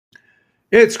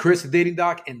It's Chris, the Dating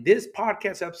Doc, and this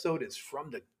podcast episode is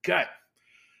from the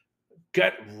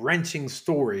gut-wrenching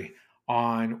story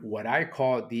on what I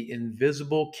call the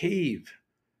invisible cave,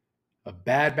 a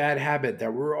bad habit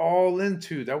that we're all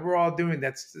into, that we're all doing,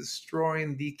 that's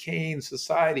destroying, decaying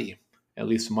society, at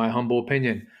least in my humble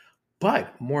opinion.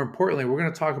 But more importantly, we're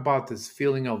going to talk about this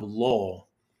feeling of lull,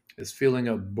 this feeling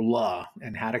of blah,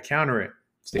 and how to counter it.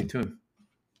 Stay tuned.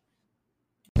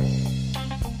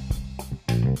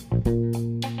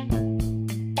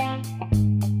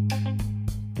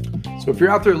 So if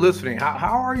you're out there listening,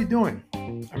 how are you doing?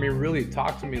 I mean, really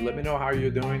talk to me. Let me know how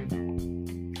you're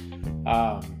doing.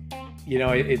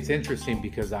 It's interesting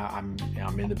because I'm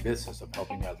in the business of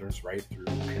helping others, right? Through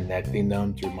connecting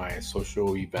them through my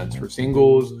social events for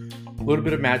singles, a little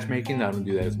bit of matchmaking. I don't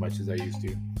do that as much as I used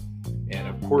to. And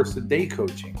of course, the day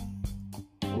coaching.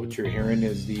 What you're hearing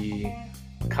is the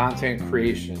content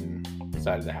creation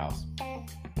side of the house.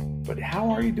 But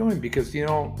how are you doing? Because,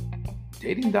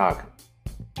 Dating Doc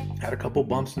had a couple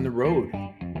bumps in the road.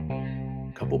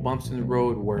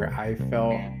 Where I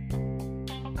felt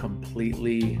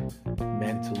completely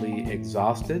mentally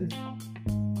exhausted,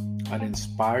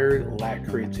 uninspired, lacked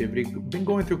creativity. Been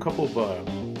going through a couple of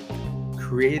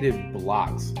creative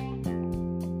blocks.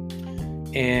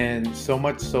 And so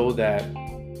much so that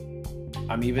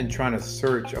I'm even trying to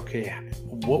search, okay,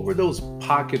 what were those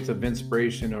pockets of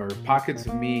inspiration or pockets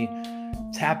of me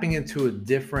tapping into a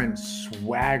different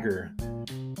swagger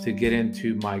to get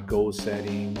into my goal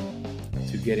setting,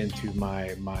 to get into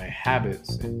my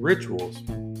habits and rituals.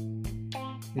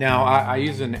 Now, I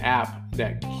use an app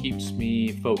that keeps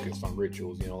me focused on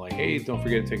rituals. Like, hey, don't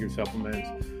forget to take your supplements.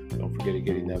 Don't forget to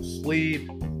get enough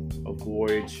sleep.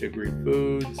 Avoid sugary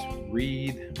foods.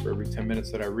 Read. For every 10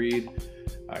 minutes that I read,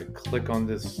 I click on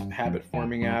this habit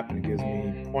forming app and it gives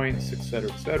me points, etc.,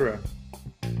 etc.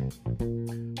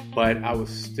 But I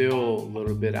was still a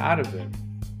little bit out of it.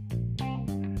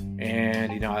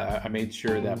 And, I made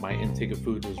sure that my intake of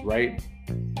food was right.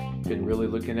 Been really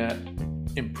looking at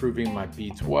improving my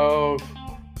B12,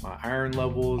 my iron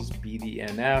levels,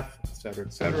 BDNF, etc.,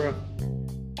 etc.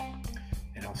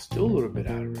 And I was still a little bit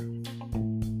out of it.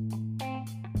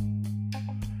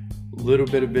 A little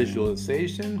bit of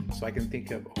visualization so I can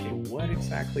think of, okay, what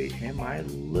exactly am I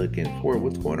looking for?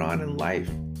 What's going on in life?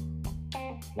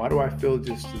 Why do I feel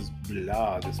just this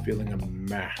blah, this feeling of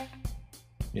meh?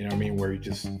 You know what I mean? Where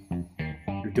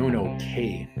you're doing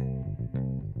okay.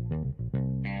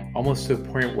 Almost to a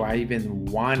point where I even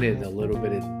wanted a little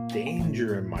bit of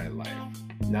danger in my life.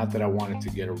 Not that I wanted to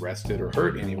get arrested or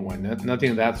hurt anyone, nothing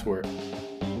of that sort.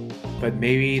 But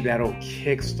maybe that'll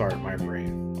kickstart my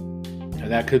brain. And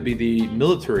that could be the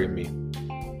military in me.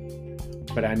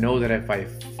 But I know that if I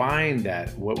find that,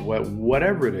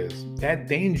 whatever it is, that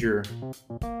danger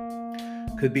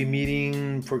could be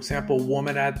meeting, for example, a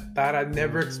woman I thought I'd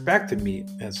never expect to meet,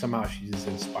 and somehow she just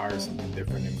inspires something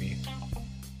different in me.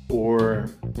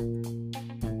 Or,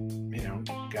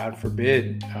 God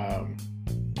forbid,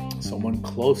 someone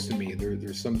close to me,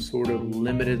 there's some sort of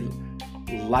limited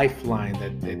lifeline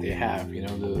that they have,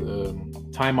 the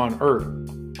time on earth.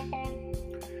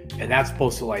 And that's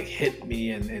supposed to hit me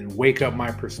and wake up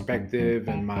my perspective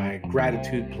and my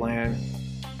gratitude plan.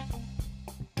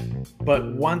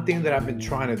 But one thing that I've been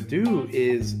trying to do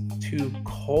is to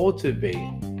cultivate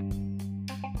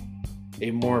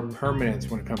a more permanence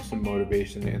when it comes to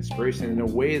motivation and inspiration in a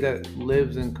way that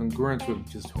lives in congruence with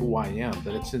just who I am,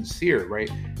 that it's sincere,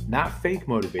 right? Not fake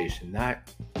motivation, not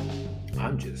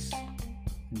I'm just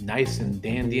nice and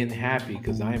dandy and happy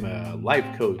because I'm a life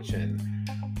coach and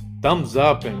thumbs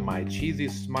up and my cheesy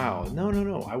smile. No.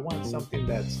 I want something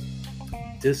that's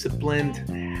disciplined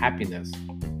happiness.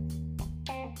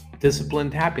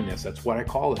 Disciplined happiness, that's what I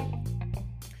call it.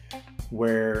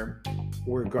 Where,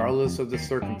 regardless of the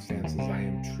circumstances, I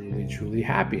am truly, truly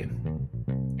happy.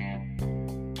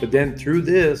 But then through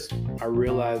this, I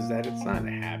realized that it's not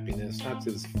happiness, not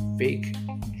this fake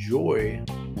joy,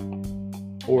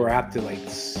 or I have to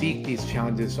seek these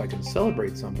challenges so I can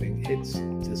celebrate something. It's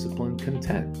disciplined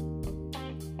content.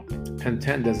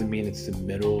 Content doesn't mean it's the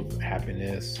middle of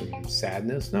happiness and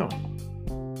sadness. No.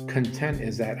 Content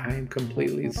is that I am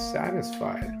completely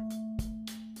satisfied.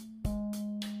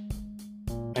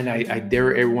 And I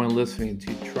dare everyone listening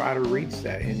to try to reach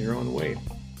that in your own way.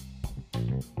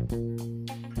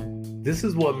 This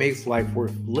is what makes life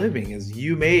worth living, is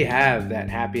you may have that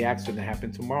happy accident that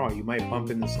happen tomorrow. You might bump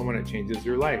into someone that changes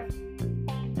your life.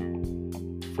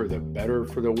 For the better,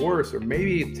 for the worse, or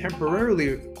maybe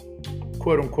temporarily,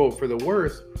 quote unquote, for the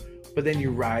worse, but then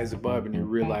you rise above and you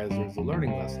realize there's a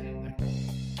learning lesson in there.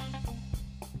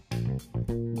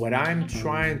 What I'm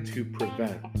trying to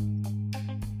prevent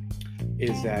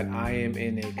is that I am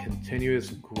in a continuous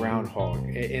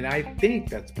groundhog. And I think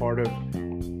that's part of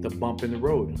the bump in the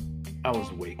road. I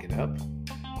was waking up,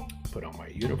 put on my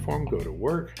uniform, go to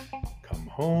work, come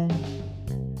home,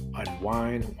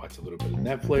 unwind, watch a little bit of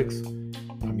Netflix.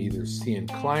 I'm either seeing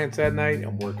clients at night,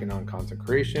 I'm working on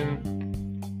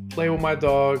consecration, play with my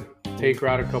dog, take her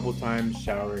out a couple times,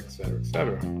 shower, etc.,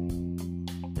 etc.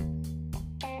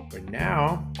 But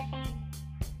now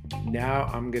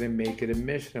I'm going to make it a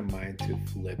mission of mine to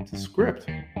flip the script.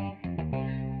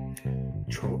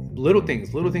 Little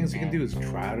things you can do is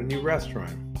try out a new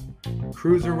restaurant,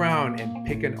 cruise around and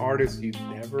pick an artist you've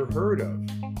never heard of,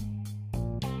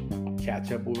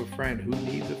 catch up with a friend who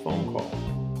needs a phone call,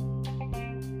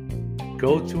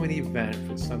 go to an event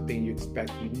for something you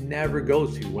expect you never go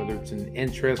to, whether it's an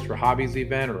interest or hobbies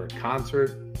event or a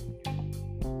concert.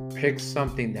 Pick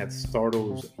something that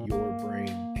startles your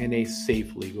brain in a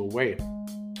safe, legal way.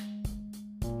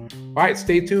 All right,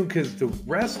 stay tuned because the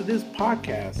rest of this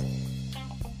podcast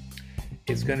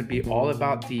is going to be all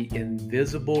about the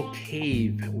invisible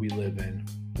cave we live in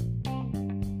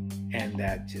and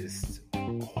that just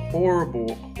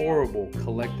horrible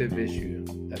collective issue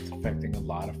that's affecting a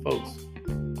lot of folks.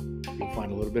 You'll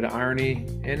find a little bit of irony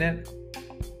in it,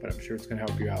 but I'm sure it's going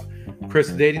to help you out. Chris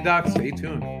the Dating Doc, stay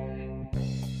tuned.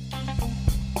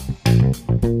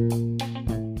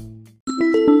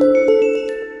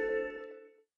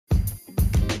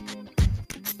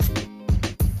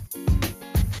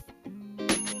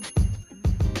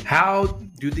 How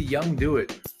do the young do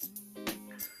it?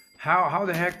 How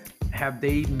the heck have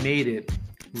they made it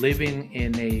living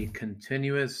in a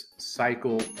continuous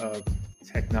cycle of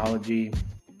technology,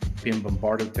 being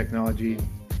bombarded with technology,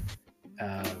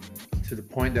 to the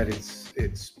point that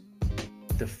it's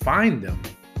defined them?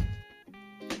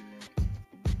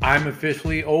 I'm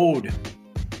officially old.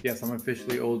 Yes, I'm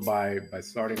officially old by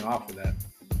starting off with that.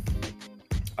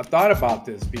 I thought about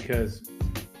this because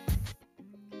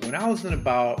when I was in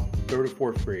about 3rd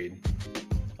or 4th grade,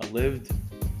 I lived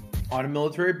on a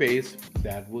military base.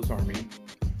 Dad was Army.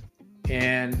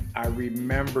 And I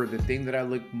remember the thing that I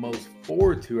looked most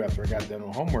forward to after I got done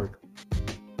with homework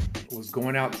was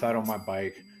going outside on my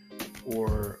bike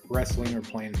or wrestling or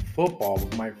playing football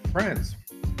with my friends.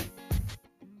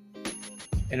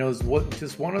 And it was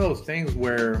just one of those things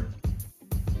where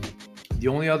the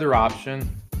only other option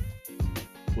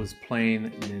was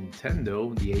playing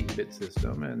Nintendo, the 8-bit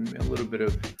system, and a little bit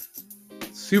of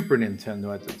Super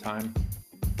Nintendo at the time.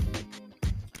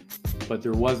 But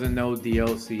there wasn't no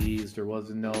DLCs, there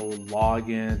wasn't no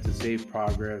login to save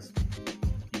progress.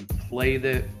 You played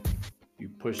it, you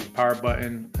pushed the power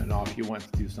button, and off you went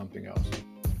to do something else.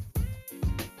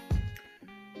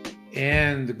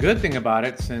 And the good thing about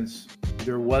it, since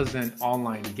there wasn't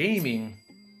online gaming,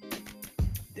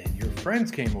 then your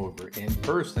friends came over in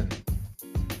person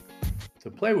to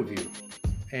play with you.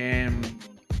 And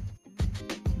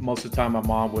most of the time my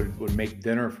mom would make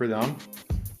dinner for them.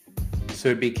 So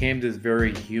it became this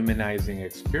very humanizing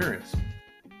experience.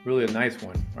 Really a nice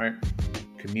one, right?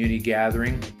 Community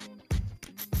gathering.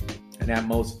 And that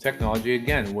most technology,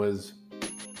 again, was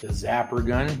the Zapper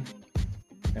gun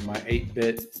and my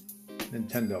 8-bit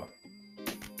Nintendo.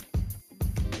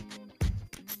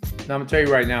 Now I'm going to tell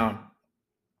you right now,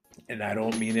 and I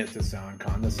don't mean it to sound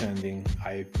condescending,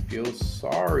 I feel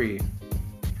sorry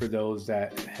for those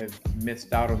that have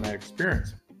missed out on that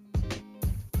experience.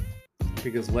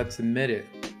 Because let's admit it,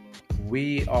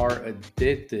 we are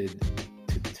addicted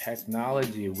to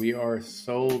technology. We are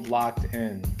so locked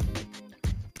in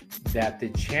that the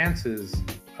chances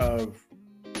of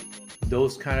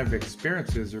those kind of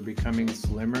experiences are becoming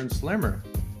slimmer and slimmer.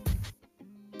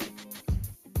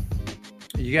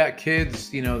 You got kids,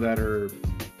 that are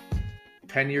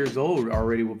 10 years old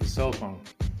already with a cell phone.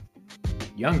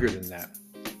 Younger than that.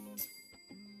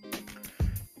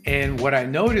 And what I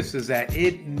noticed is that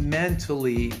it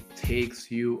mentally takes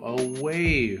you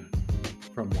away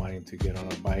from wanting to get on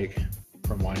a bike,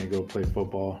 from wanting to go play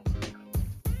football.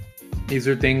 These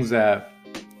are things that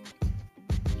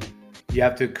you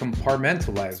have to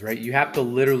compartmentalize, right? You have to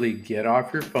literally get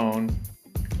off your phone.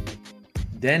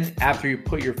 Then after you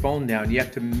put your phone down, you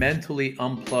have to mentally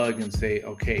unplug and say,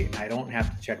 okay, I don't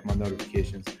have to check my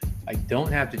notifications. I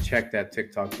don't have to check that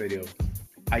TikTok video.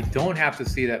 I don't have to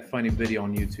see that funny video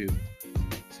on YouTube.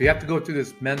 So you have to go through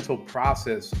this mental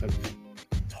process of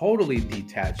totally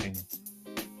detaching.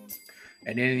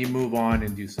 And then you move on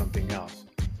and do something else.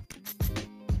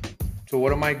 So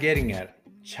what am I getting at?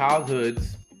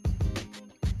 Childhoods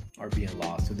are being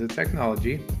lost to the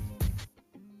technology.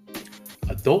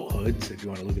 Adulthoods, if you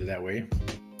want to look at it that way,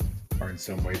 are in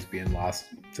some ways being lost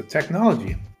to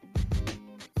technology.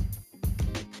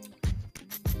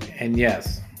 And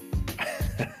yes,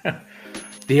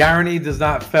 the irony does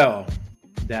not fail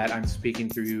that I'm speaking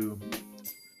through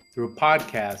a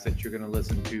podcast that you're going to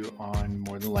listen to on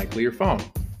more than likely your phone.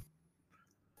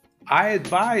 I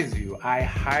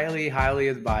highly, highly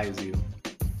advise you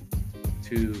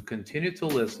to continue to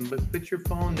listen, but put your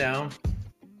phone down,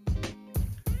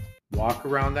 walk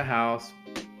around the house,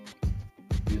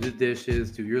 do the dishes,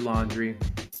 do your laundry,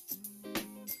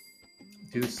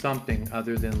 do something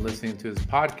other than listening to his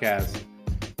podcast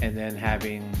and then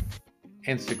having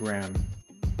Instagram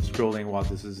scrolling while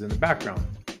this is in the background.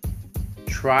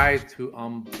 Try to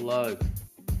unplug.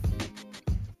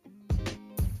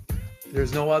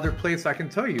 There's no other place I can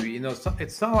tell you.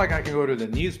 It's not like I can go to the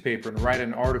newspaper and write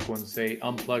an article and say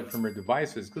unplug from your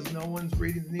devices, because no one's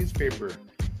reading the newspaper,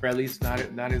 or at least not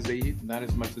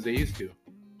as much as they used to.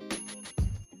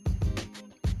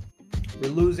 We're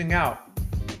losing out.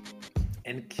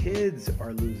 And kids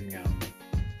are losing out.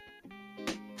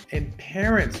 And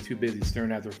parents too busy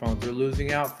staring at their phones are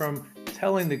losing out from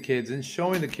telling the kids and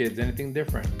showing the kids anything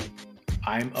different.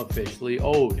 I'm officially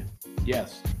old.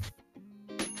 Yes.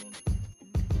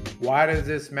 Why does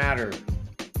this matter?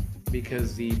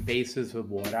 Because the basis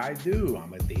of what I do,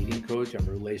 I'm a dating coach, I'm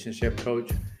a relationship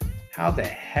coach. How the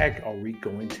heck are we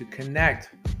going to connect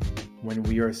when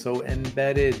we are so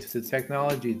embedded to the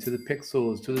technology, to the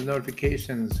pixels, to the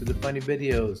notifications, to the funny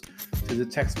videos, to the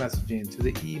text messaging, to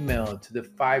the email, to the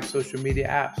 5 social media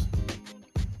apps?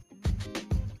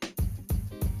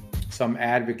 So I'm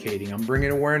advocating, I'm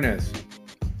bringing awareness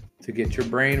to get your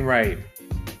brain right.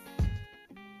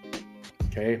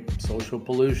 Okay, social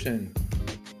pollution,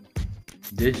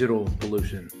 digital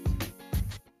pollution.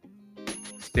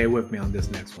 Stay with me on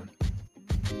this next one.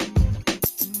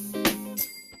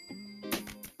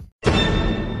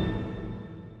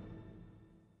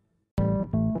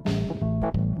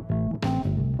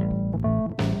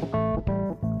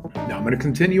 I'm going to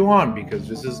continue on because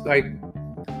this is like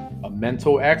a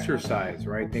mental exercise,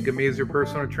 right? Think of me as your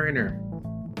personal trainer.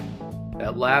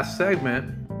 That last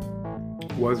segment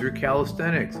was your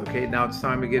calisthenics. Okay, now it's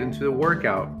time to get into the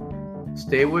workout.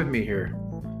 Stay with me here.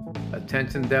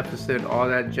 Attention deficit, all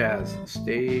that jazz.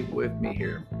 Stay with me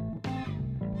here.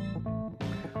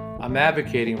 I'm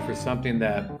advocating for something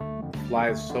that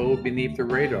flies so beneath the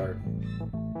radar,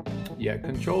 yet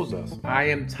controls us. I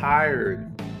am tired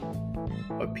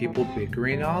of people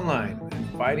bickering online and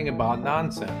fighting about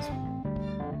nonsense.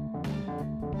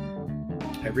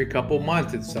 Every couple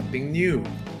months, it's something new.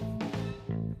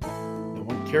 No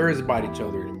one cares about each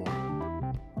other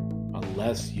anymore,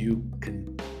 unless you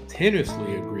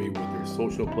continuously agree with their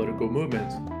social political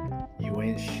movements. You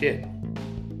ain't shit.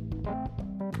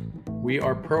 We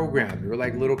are programmed. We're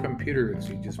like little computers.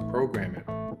 You just program it.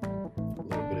 A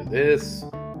little bit of this.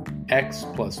 X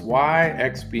plus Y,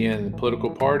 X being the political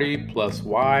party, plus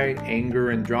Y, anger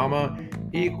and drama,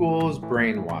 equals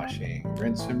brainwashing.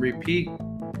 Rinse and repeat.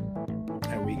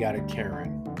 And we got a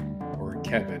Karen or a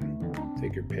Kevin.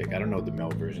 Take your pick. I don't know what the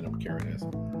male version of Karen is.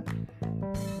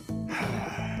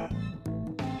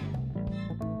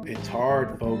 It's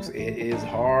hard, folks. It is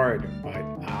hard. But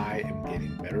I am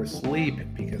getting better sleep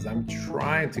because I'm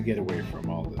trying to get away from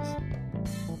all this.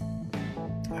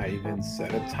 I even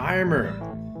set a timer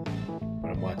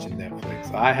when I'm watching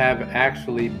Netflix. I have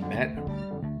actually met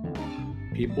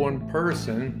people in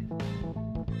person,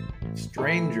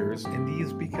 strangers, and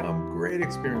these become great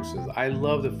experiences. I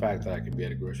love the fact that I can be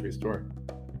at a grocery store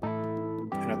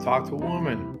and I talk to a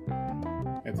woman.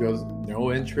 If there's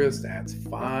no interest, that's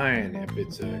fine. If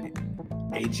it's a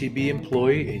H-E-B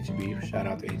employee, H-E-B, shout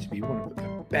out to H-E-B, one of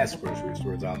the best grocery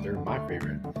stores out there, my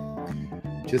favorite.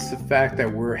 Just the fact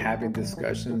that we're having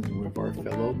discussions with our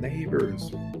fellow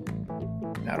neighbors.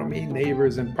 I don't mean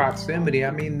neighbors in proximity.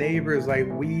 I mean neighbors like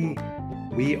we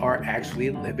are actually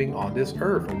living on this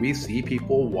earth, and we see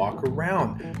people walk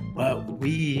around. But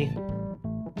we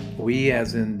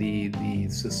as in the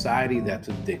society that's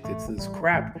addicted to this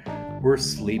crap, we're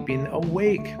sleeping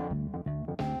awake.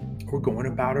 We're going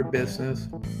about our business.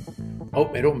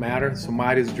 Oh, it don't matter.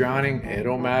 Somebody's drowning. It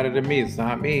don't matter to me. It's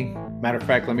not me. Matter of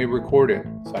fact, let me record it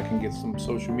so I can get some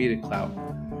social media clout.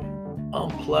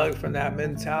 Unplug from that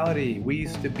mentality. We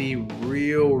used to be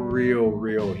real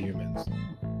humans.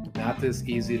 Not this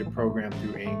easy to program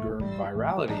through anger and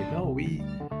virality. No,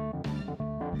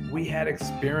 we had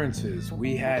experiences.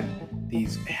 We had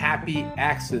these happy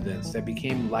accidents that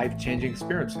became life-changing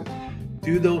experiences.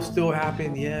 Do those still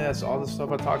happen? Yes. All the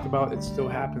stuff I talked about, it still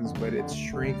happens, but it's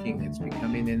shrinking. It's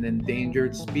becoming an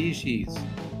endangered species.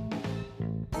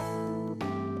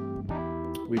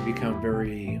 We become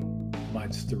very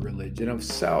much the religion of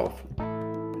self.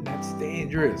 And that's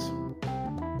dangerous.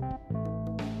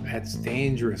 That's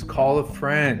dangerous. Call a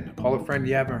friend. Call a friend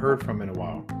you haven't heard from in a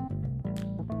while.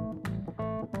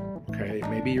 Okay,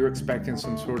 maybe you're expecting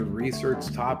some sort of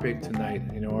research topic tonight,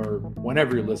 or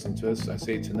whenever you listen to this. I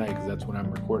say tonight because that's when I'm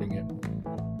recording it.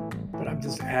 But I'm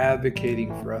just advocating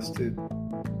for us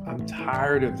I'm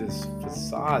tired of this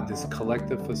facade, this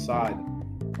collective facade.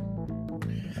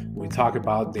 We talk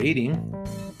about dating.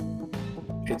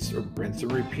 It's a rinse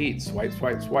and repeat. Swipe,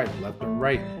 swipe, swipe, left and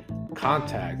right.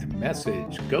 Contact,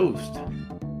 message, ghost,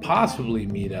 possibly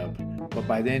meet up. But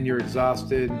by then you're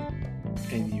exhausted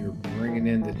and you're bringing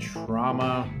in the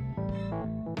trauma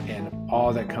and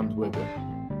all that comes with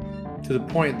it. To the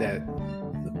point that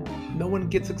no one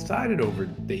gets excited over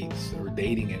dates or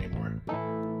dating anymore.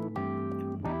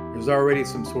 There's already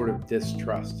some sort of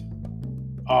distrust.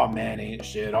 All man ain't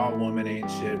shit. All woman ain't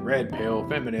shit. Red pill,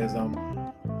 feminism.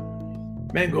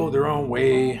 Men go their own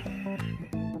way.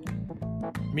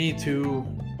 Me Too.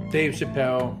 Dave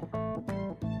Chappelle.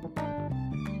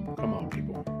 Come on,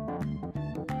 people.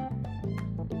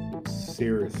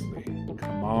 Seriously.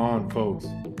 Come on, folks.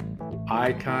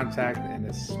 Eye contact and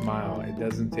a smile. It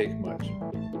doesn't take much.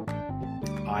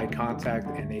 Eye contact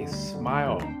and a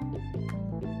smile.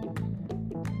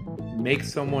 Make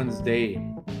someone's day.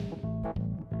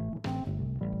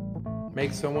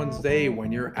 Make someone's day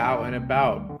when you're out and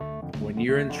about. When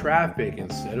you're in traffic,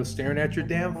 instead of staring at your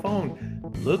damn phone,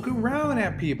 look around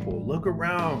at people. Look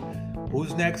around.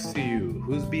 Who's next to you?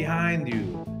 Who's behind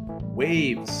you?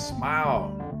 Wave,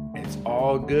 smile. It's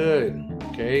all good,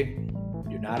 okay?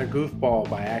 You're not a goofball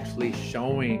by actually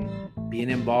being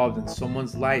involved in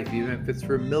someone's life, even if it's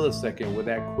for a millisecond with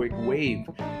that quick wave.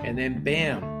 And then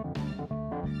bam,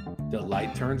 the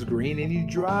light turns green and you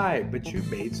drive, but you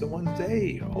made someone's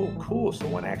day. Oh, cool.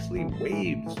 Someone actually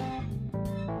waves.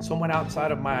 Someone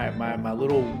outside of my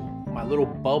little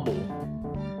bubble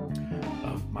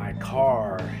of my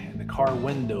car and the car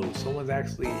window. Someone's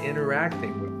actually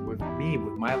interacting with me,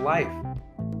 with my life.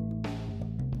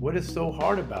 What is so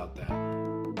hard about that?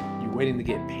 You waiting to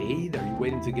get paid? Are you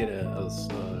waiting to get a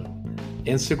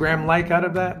Instagram like out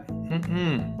of that?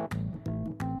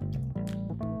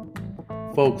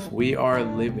 Folks, we are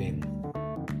living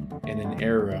in an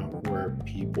era where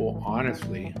people,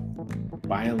 honestly,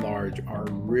 by and large, are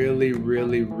really,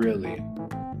 really, really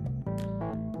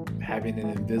having an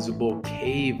invisible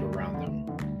cave around them.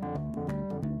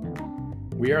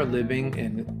 We are living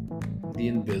in the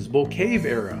invisible cave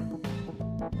era.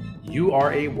 You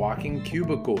are a walking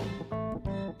cubicle.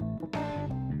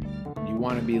 You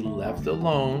want to be left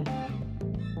alone.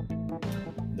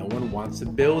 No one wants to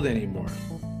build anymore.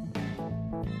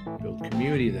 Build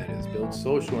community, that is. Build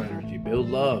social energy. Build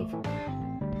love.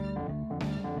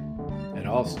 It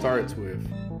all starts with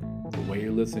the way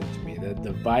you're listening to me, that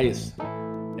device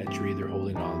that you're either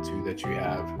holding on to, that you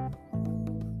have.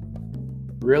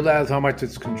 Realize how much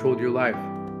it's controlled your life.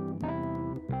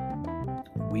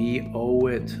 We owe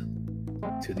it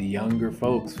to the younger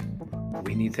folks.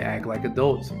 We need to act like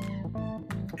adults.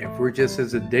 If we're just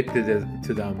as addicted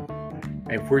to them,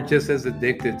 if we're just as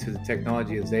addicted to the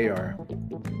technology as they are,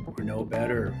 we're no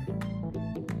better.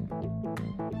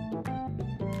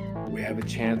 We have a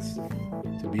chance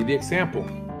to be the example.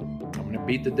 I'm going to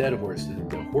beat the dead horse.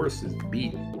 The horse is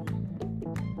beat.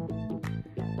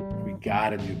 We got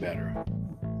to do better.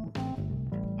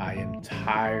 I am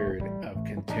tired of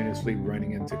continuously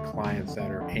running into clients that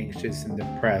are anxious and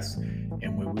depressed.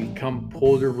 And when we come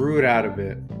pull the root out of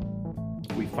it,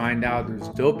 we find out there's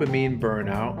dopamine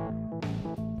burnout,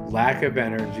 lack of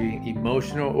energy,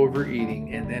 emotional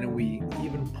overeating, and then we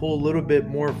even pull a little bit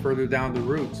more further down the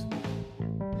roots.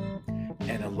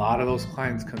 And a lot of those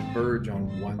clients converge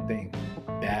on one thing: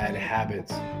 bad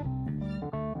habits.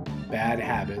 Bad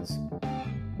habits.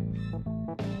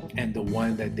 And the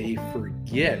one that they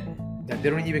forget, that they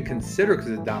don't even consider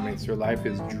because it dominates their life,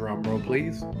 is, drum roll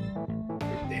please,